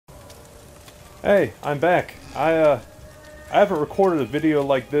Hey, I'm back. I haven't recorded a video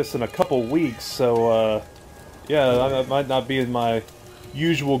like this in a couple weeks, so, yeah, I might not be in my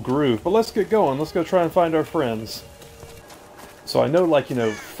usual groove. But let's get going. Let's go try and find our friends. So I know, like, you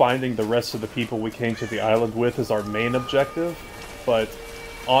know, finding the rest of the people we came to the island with is our main objective, but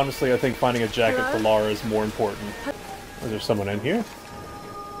honestly, I think finding a jacket for Lara is more important. Is there someone in here?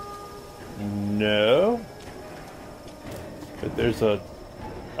 No. But there's a...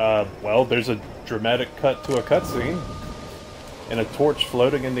 well, there's a dramatic cut to a cutscene. And a torch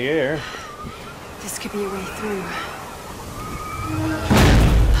floating in the air. This could be a way through.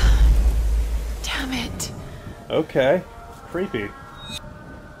 Damn it. Okay. Creepy.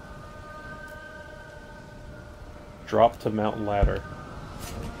 Drop to mountain ladder.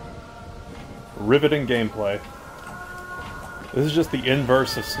 Riveting gameplay. This is just the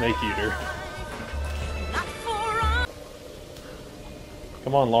inverse of Snake Eater.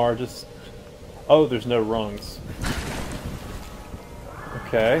 Come on, Lara, just... Oh, there's no rungs.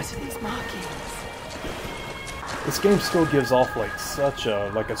 Okay. What are these markings? This game still gives off like such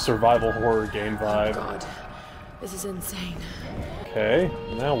a survival horror game vibe. Oh god. This is insane. Okay,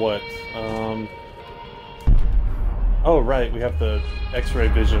 now what? Oh right, we have the X-ray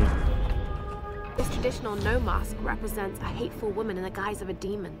vision. This traditional no mask represents a hateful woman in the guise of a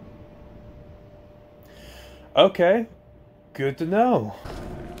demon. Okay, good to know.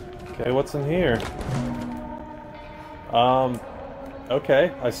 Okay, what's in here?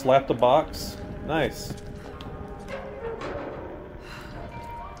 Okay, I slapped a box. Nice.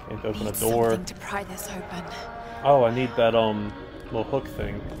 Can't open a door. Something to pry this open. Oh, I need that, little hook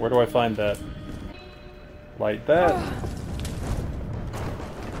thing. Where do I find that? Like that.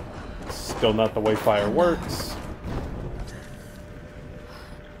 Still not the way fire works.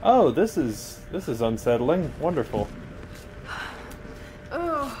 Oh, this is unsettling. Wonderful.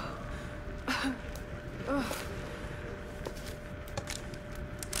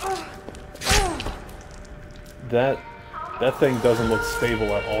 That thing doesn't look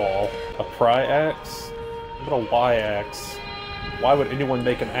stable at all. A pry axe? What a Y axe? Why would anyone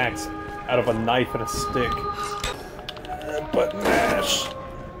make an axe out of a knife and a stick? But mash.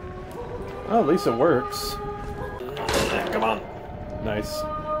 Oh, at least it works. Come on. Nice.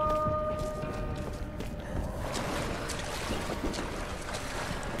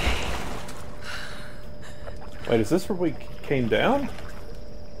 Wait, is this where we came down?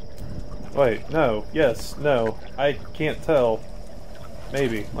 Wait, no, yes, no, I can't tell.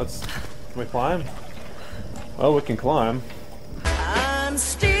 Maybe. Can we climb? Well, we can climb. I'm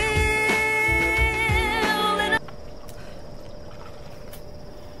still in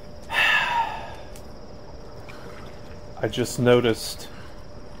I just noticed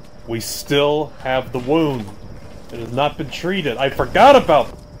we still have the wound. It has not been treated. I forgot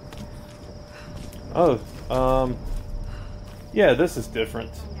about... Oh, yeah, this is different.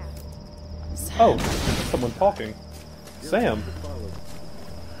 Oh, someone talking. Sam.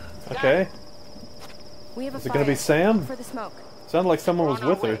 Okay. Is it gonna be Sam? Sounded like someone was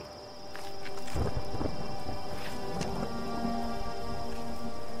with her.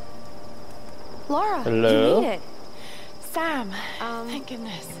 Lara, hello? you made it. Sam, thank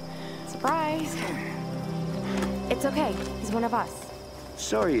goodness. Surprise. It's okay. He's one of us.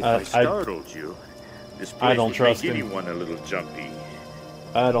 Sorry if I startled you. This place I don't trust make him. anyone a little jumpy.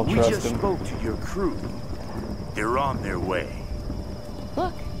 I don't trust him. We just spoke to your crew. They're on their way.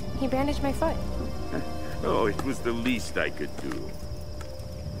 Look, he bandaged my foot. Oh, it was the least I could do.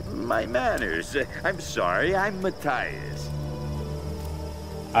 My manners. I'm sorry, I'm Matthias.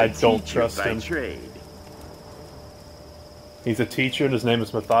 I don't trust by him. Trade. He's a teacher and his name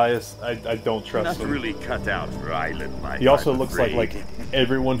is Matthias. I don't trust Not him. really cut out for island life. He also I'm looks afraid. like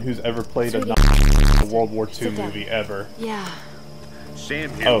everyone who's ever played a World War II movie ever. Yeah.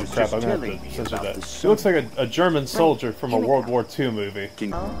 Sam here Oh was crap, just I'm gonna telling have me to censor about that. the He looks like a German soldier from a here we World go. War II movie.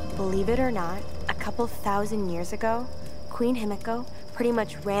 Well, believe it or not, a couple thousand years ago, Queen Himiko pretty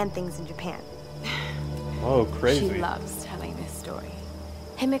much ran things in Japan. Oh, crazy. She loves telling this story.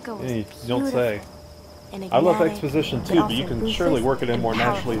 Himiko was Yeah, you don't say. enigmatic, I love exposition too, but you also can surely ruthless work it in and more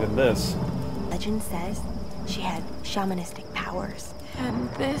naturally than this. Legend says she had shamanistic powers. And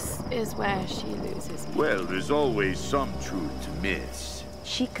this is where she loses me. Well, there's always some truth to miss.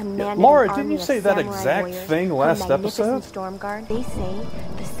 She commanded Laura, an didn't army you of say that samurai exact warriors, thing her last magnificent episode? Storm Guard. They say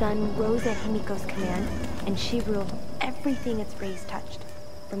the sun rose at Himiko's command, and she ruled everything its rays touched,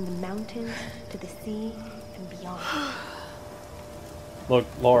 from the mountains to the sea and beyond. Look,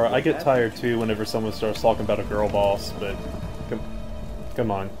 Laura, I get tired too whenever someone starts talking about a girl boss, but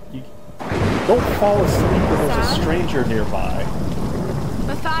come on. You don't fall asleep when there's a stranger nearby.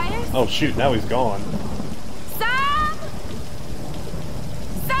 Matthias? Oh shoot, now he's gone. Sam!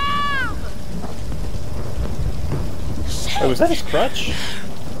 Sam! Oh, was that his crutch?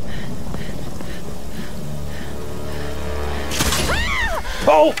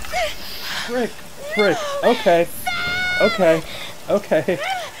 Oh! Frick. Frick. Okay. Okay. Okay.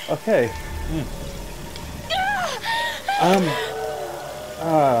 Okay.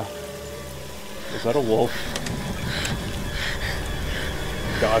 Was that a wolf?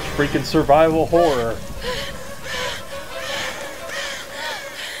 Gosh, freaking survival horror.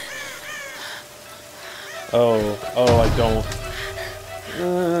 Oh, I don't.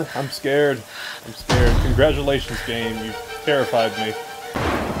 I'm scared. I'm scared. Congratulations, game. You terrified me.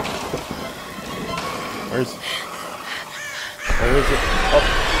 Where is it?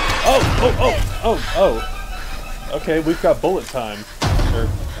 Oh. Okay, we've got bullet time. Or,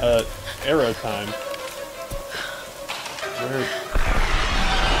 arrow time. Where?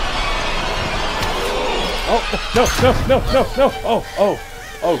 Oh, no.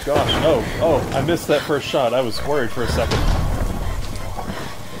 Oh gosh, oh, I missed that first shot. I was worried for a second.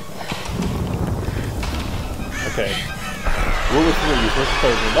 Okay. Rule of three, first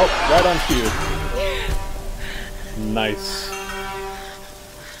closing. Oh, right on cue. Nice.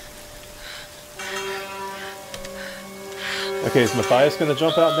 Okay, is Matthias gonna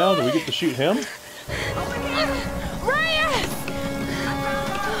jump out now? Do we get to shoot him?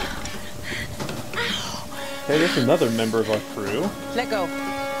 Okay, there's another member of our crew. Let go.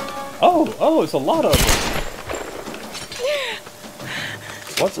 Oh, it's a lot of them.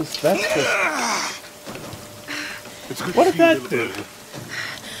 What is that? What did that do?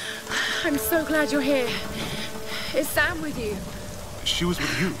 I'm so glad you're here. Is Sam with you? She was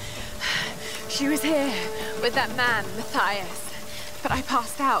with you. She was here with that man, Matthias. But I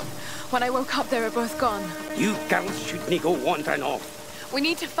passed out. When I woke up, they were both gone. You girls should go on and off. We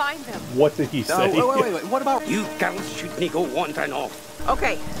need to find them. What did he say? Wait. What about you girls should go on and off?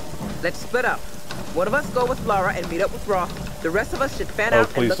 Okay, let's split up. One of us go with Lara and meet up with Roth. The rest of us should fan out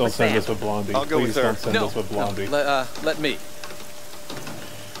and please look don't for send Sam. us with Blondie. I'll go Please with her. don't send us with Blondie. Let me.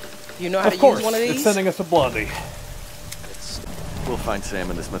 You know how to Of course, use one of these? it's sending us with Blondie. We'll find Sam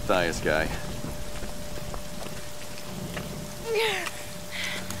and this Matthias guy.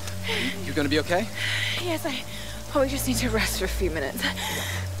 You're gonna be okay? Yes, I probably just need to rest for a few minutes.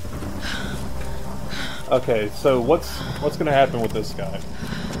 Okay, so what's gonna happen with this guy?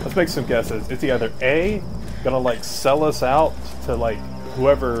 Let's make some guesses. Is he either A, gonna like sell us out to like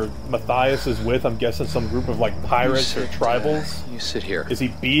whoever Matthias is with? I'm guessing some group of like pirates or tribals. You sit here. Is he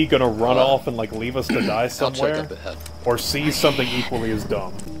B, gonna run off and like leave us to die somewhere? I'll check up ahead. Or C, something equally as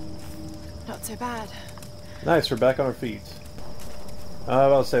dumb? Not so bad. Nice, we're back on our feet. I was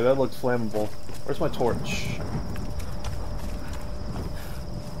about to say, that looks flammable. Where's my torch?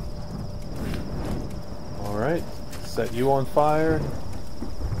 Alright, set you on fire.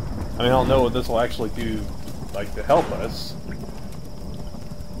 I mean, I don't know what this will actually do, like, to help us.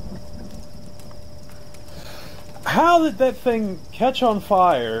 How did that thing catch on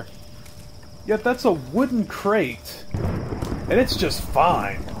fire? Yet that's a wooden crate. And it's just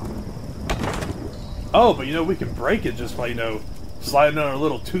fine. Oh, but you know, we can break it just by, you know, sliding on our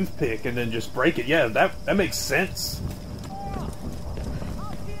little toothpick and then just break it. Yeah, that makes sense.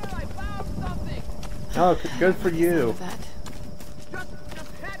 Oh, good for you.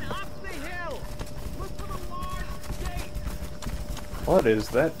 What is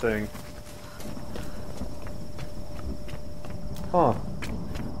that thing? Huh.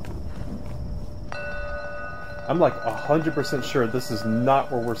 I'm like 100% sure this is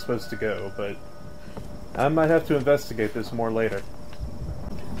not where we're supposed to go, but I might have to investigate this more later.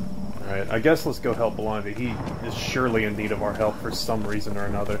 Alright, I guess let's go help Blondie. He is surely in need of our help for some reason or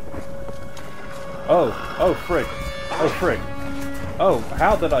another. Oh frick. Oh frick. Oh,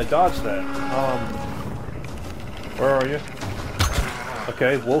 how did I dodge that? Where are you?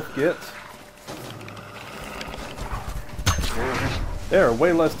 Okay, wolf get. They're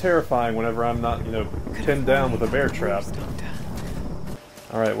way less terrifying whenever I'm not, you know, pinned down with a bear trap.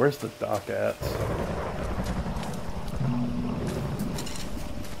 Alright, where's the dock at?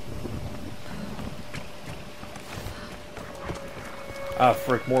 Ah,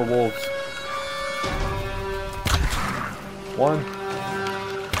 frick, more wolves. One.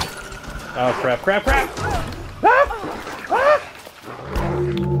 Oh, crap.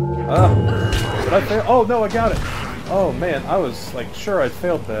 Did I fail? Oh, no, I got it. Oh, man, I was, like, sure I'd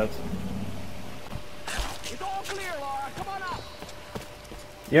failed that. It's all clear, Lara. Come on up.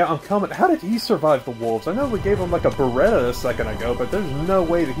 Yeah, I'm coming. How did he survive the wolves? I know we gave him, like, a Beretta a second ago, but there's no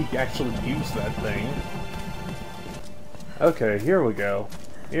way that he actually used that thing. Okay, here we go.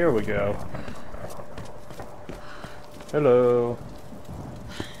 Here we go. Hello.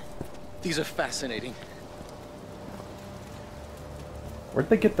 These are fascinating. Where'd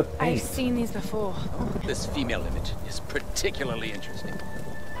they get the paint? I've seen these before. This female image is particularly interesting.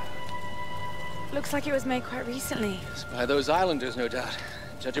 Looks like it was made quite recently. It's by those islanders, no doubt.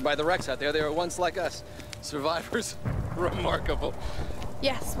 Judging by the wrecks out there, they were once like us. Survivors. Remarkable.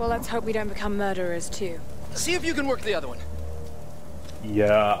 Yes, well, let's hope we don't become murderers, too. See if you can work the other one.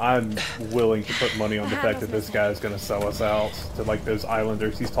 Yeah, I'm willing to put money on the fact that this guy's gonna sell us out to, like, those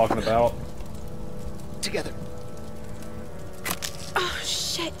islanders he's talking about. Together. Oh,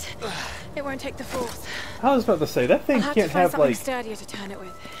 shit. It won't take the force. I was about to say, that thing I'll can't have have, to find like... something sturdier to turn it with.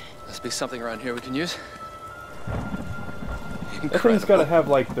 Must be something around here we can use. That thing's gotta have,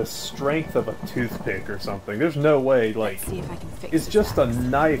 like, the strength of a toothpick or something. There's no way, like... Let's see if I can fix it's this just a axe.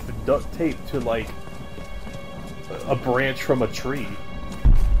 knife duct taped to, like, a branch from a tree.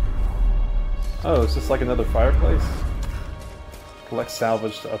 Oh, it's just like another fireplace? Collect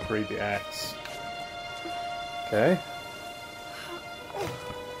salvage to upgrade the axe. Okay.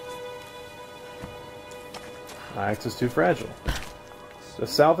 My axe is too fragile. The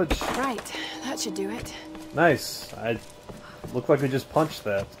salvage... Right, that should do it. Nice. I... Looked like we just punched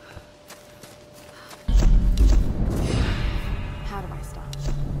that. How do I start?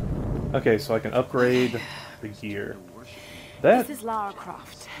 Okay, so I can upgrade the gear. That... This is Lara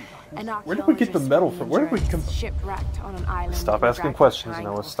Croft. Where did we get the metal from? Where did we come... Shipwrecked on an island. Stop asking questions,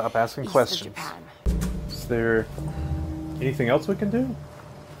 Noah. Stop asking questions. Is there anything else we can do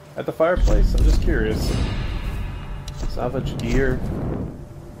at the fireplace? I'm just curious. Salvage gear.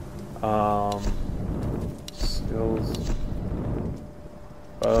 Skills.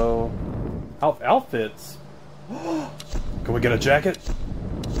 Bow. Outfits. Can we get a jacket?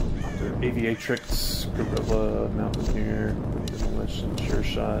 Aviatrix, Gorilla, Mountaineer, Demolition, Sure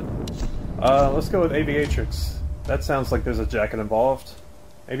Shot. Let's go with Aviatrix. That sounds like there's a jacket involved.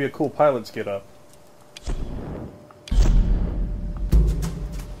 Maybe a cool pilot's get up.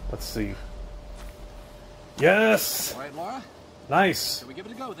 Let's see. Yes! All right, Lara. Nice! Can we give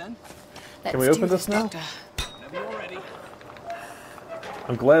it a go then? Can we open this now? Doctor. Whenever you're ready.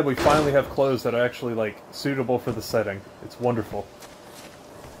 I'm glad we finally have clothes that are actually, like, suitable for the setting. It's wonderful.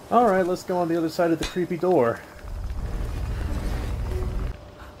 Alright, let's go on the other side of the creepy door.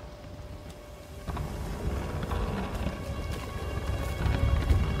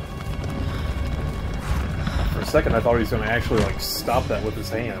 For a second, I thought he was going to actually, like, stop that with his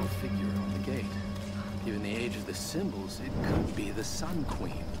hand. Figure on the gate. Given the age of the symbols, it could be the Sun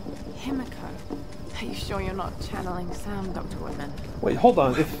Queen. Himiko. Are you sure you're not channeling Sam, Dr. Woodman? Wait, hold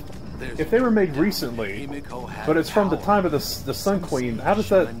on. If they were made recently, but it's from the time of the Sun Queen, how does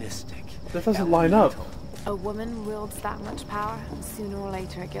that... That doesn't line up. A woman wields that much power, and sooner or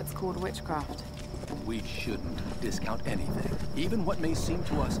later it gets called witchcraft. We shouldn't discount anything, even what may seem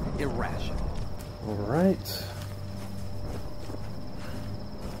to us irrational. Alright.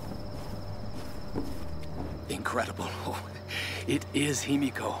 Incredible. Oh, it is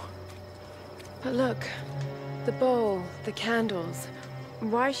Himiko. But look, the bowl, the candles.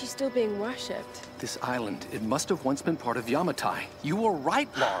 Why is she still being worshipped? This island, it must have once been part of Yamatai. You were right,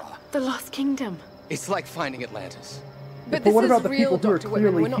 Lara. The Lost Kingdom. It's like finding Atlantis. But what this about is the real, people who are Dr.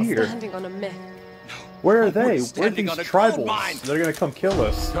 Woodman. clearly We're not here? standing on a myth. Where are We're they? Where are standing these on a gold tribals? mine. They're gonna come kill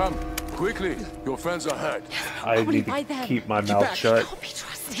us. Come, quickly. Your friends are hurt. I need to by them. keep my mouth back. shut. Can't be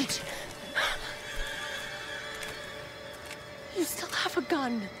trusted. You still have a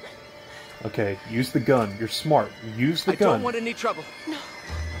gun. Okay, use the gun. You're smart. Use the I gun. don't want any trouble. No.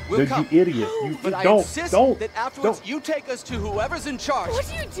 We'll Dude, come. you idiot. You But I don't insist don't that afterwards don't. you take us to whoever's in charge. What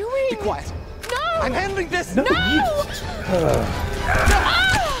are you doing? Be quiet. No! I'm handling this. No! No!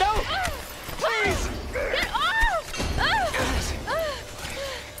 Please! Get off!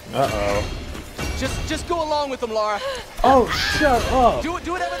 Uh-oh. Just go along with them, Lara. Oh, shut up! Do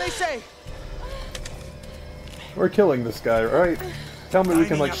whatever they say. We're killing this guy, right? Tell me we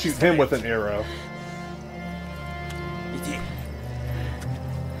can, like, shoot him with an arrow.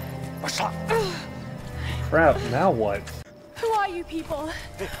 Crap, now what? Who are you people?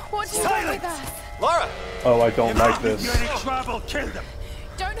 What do you want with us? Lara! Oh, I don't like this. You're in trouble. Kill them.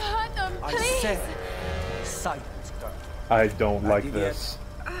 Don't hurt them, please! Silence, girl. I don't like this.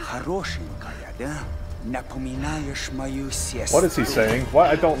 What is he saying? Why?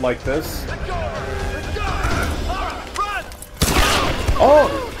 I don't like this.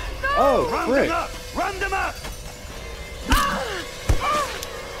 Oh! Oh, frick! Run them up!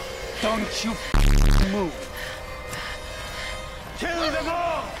 Don't you move. Kill them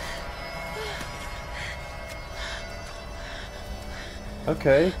all!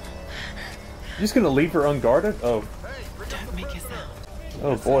 Okay. You just gonna leave her unguarded? Oh. Don't make a sound.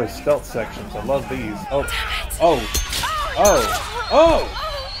 Oh boy, stealth sections. I love these. Oh. Oh. Oh. Oh!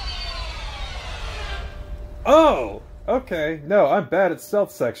 Oh! Okay. No, I'm bad at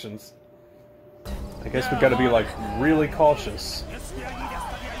stealth sections. I guess we gotta be, like, really cautious.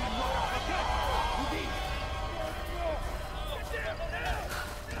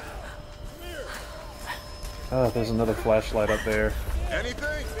 Oh, there's another flashlight up there.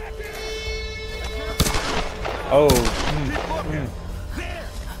 Anything? Oh. There!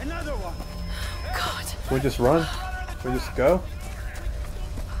 Another one! God. Can we just run? Can we just go?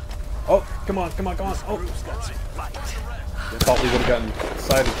 Oh, come on, come on, come on. Oh. Thought we would have gotten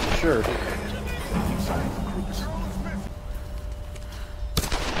sighted for sure.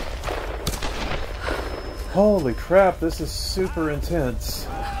 Holy crap, this is super intense.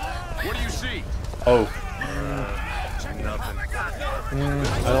 What do you see? Oh. Nothing.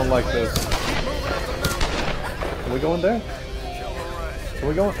 I don't like this. Can we go in there? Can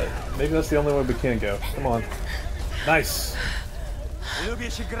we go in? Maybe that's the only way we can go. Come on. Nice. Oh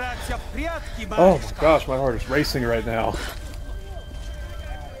my gosh, my heart is racing right now.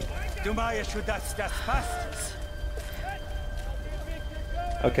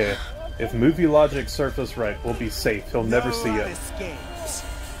 Okay, if movie logic serves us right, we'll be safe. He'll never see it.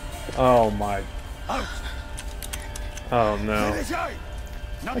 Oh my. Oh no.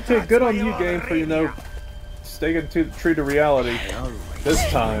 Okay, good on you, game, for, you know, staying true to reality. This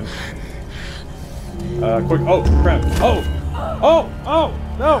time. Quick. Oh, crap. Oh! Oh! Oh!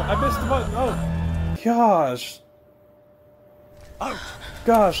 No! I missed the button. Oh! Gosh.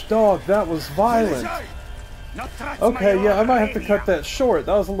 Gosh, dog, that was violent. Okay, yeah, I might have to cut that short.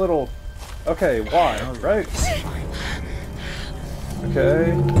 That was a little... Okay, why? Right?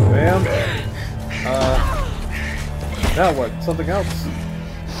 Okay. Bam. Now what? Something else?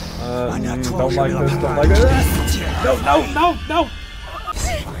 Don't like this, don't like this. No, no, no, no!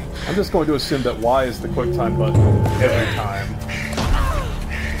 I'm just going to assume that Y is the QuickTime button every time.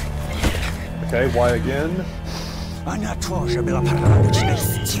 Okay, Y again. Ooh!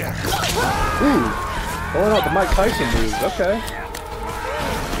 Going out the Mike Tyson moves, okay.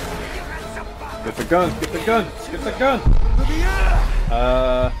 Get the gun, get the gun, get the gun!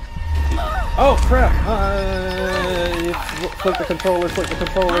 Oh crap! Flip the controller, flip the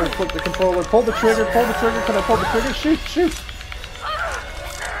controller, flip the controller, pull the trigger, can I pull the trigger? Shoot, shoot!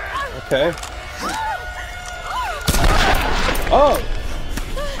 Okay. Oh!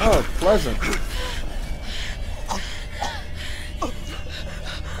 Oh, pleasant.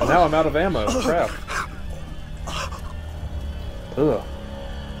 Well, now I'm out of ammo, crap. Ugh.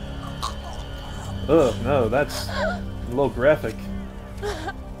 Ugh, no, that's a little graphic.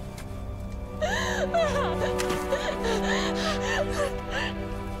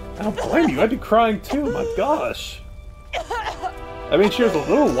 I don't blame you, I'd be crying too, my gosh. I mean, she was a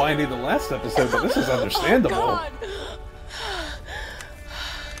little whiny the last episode, but this is understandable. Oh,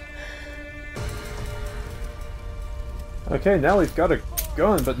 Okay, now we've got a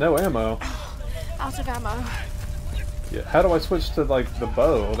gun, but no ammo. out of ammo. Yeah, how do I switch to, like, the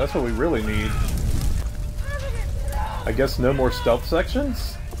bow? That's what we really need. I guess no more stealth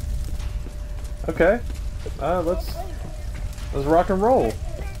sections? Okay. Let's rock and roll.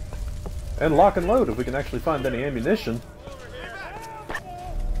 And lock and load if we can actually find any ammunition.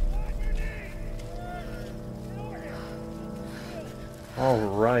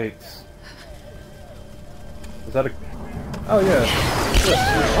 Alright. Is that a... Oh, yeah.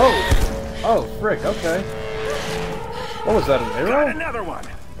 Oh! Oh, frick, okay. What was that, an arrow? Got another one.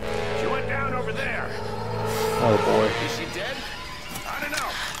 She went down over there. Oh, boy. Is she dead? I don't know.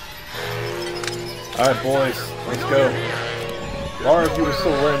 Alright, boys. Let's go. Lara, if you were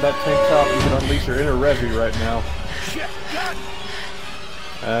still wearing that tank top, you can unleash your inner Revy right now. Shit, gun.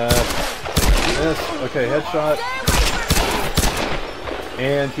 Yes. Okay, headshot.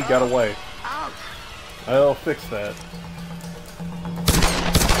 And he got away. I'll fix that.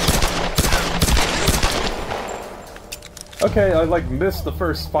 Okay, I like missed the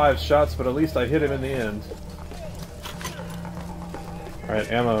first 5 shots, but at least I hit him in the end.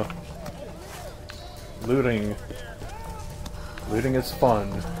 Alright, ammo. Looting. Looting is fun.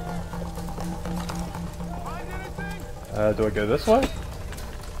 Do I go this way?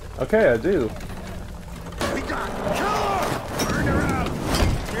 Okay, I do. We got her. Kill her. Burn her out.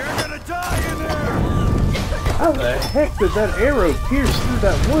 You're gonna die in there. How the heck did that arrow pierce through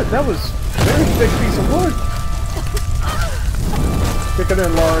that wood? That was a very thick piece of wood. Kick it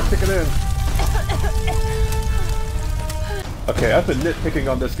in, Lara. Kick it in. Okay, I've been nitpicking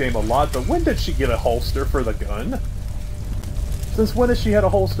on this game a lot, but when did she get a holster for the gun? Since when has she had a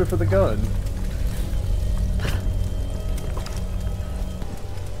holster for the gun?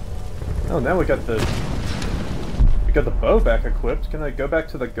 Oh, now we got the bow back equipped. Can I go back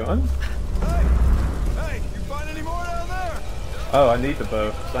to the gun? Hey! Hey! You find any more down there? Oh, I need the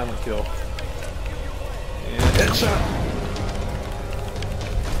bow. Silent kill. And headshot!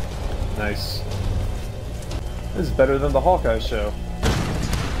 Nice. This is better than the Hawkeye show.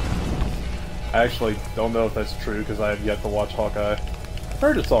 I actually don't know if that's true because I have yet to watch Hawkeye. I've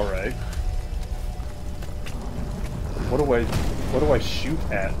heard it's alright. What do I shoot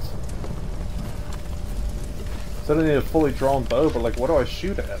at? So I don't need a fully drawn bow, but like, what do I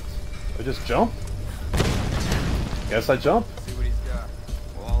shoot at? I just jump? Guess I jump. See what he's got.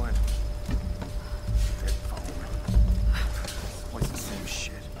 All in. What's the same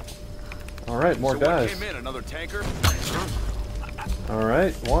shit? Alright, more guys. Came in, another tanker?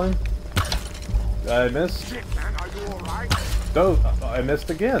 Alright, one. I missed. Shit, man, are you alright? Oh, I missed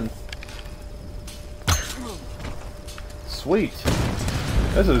again. Sweet.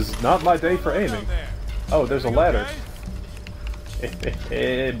 This is not my day for aiming. Oh, there's a ladder.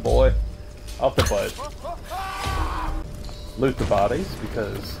 Hey, boy. Off the butt. Loot the bodies,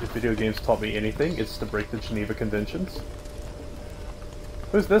 because if video games taught me anything, it's to break the Geneva Conventions.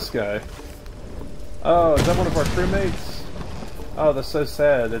 Who's this guy? Oh, is that one of our crewmates? Oh, that's so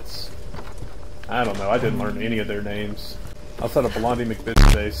sad. It's... I don't know, I didn't learn any of their names. Outside of Blondie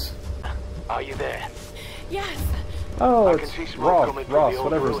McBit's face. Are you there? Yes. Oh, I it's can see smoke coming Roth, from the old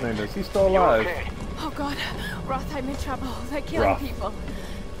whatever his ruins. name is. He's still You alive. okay? Oh God, Roth, I'm in trouble. They're killing Roth. people.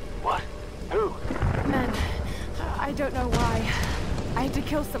 What? Who? Men. I don't know why. I had to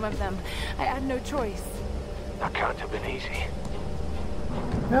kill some of them. I had no choice. That can't have been easy.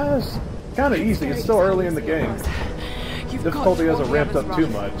 Yeah, it's kind of easy. It's still early in the game. Difficulty hasn't ramped up too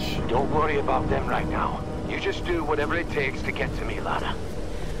much. Don't worry about them right now. You just do whatever it takes to get to me, Lara.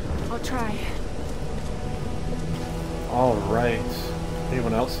 I'll try. Alright.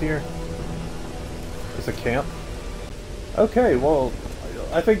 Anyone else here? Is a camp? Okay, well,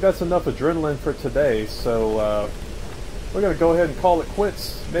 I think that's enough adrenaline for today, so we're going to go ahead and call it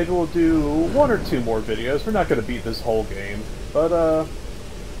quits. Maybe we'll do 1 or 2 more videos. We're not going to beat this whole game. But,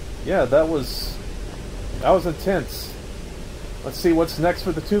 yeah, that was intense. Let's see what's next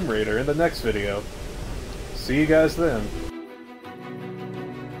for the Tomb Raider in the next video. See you guys then.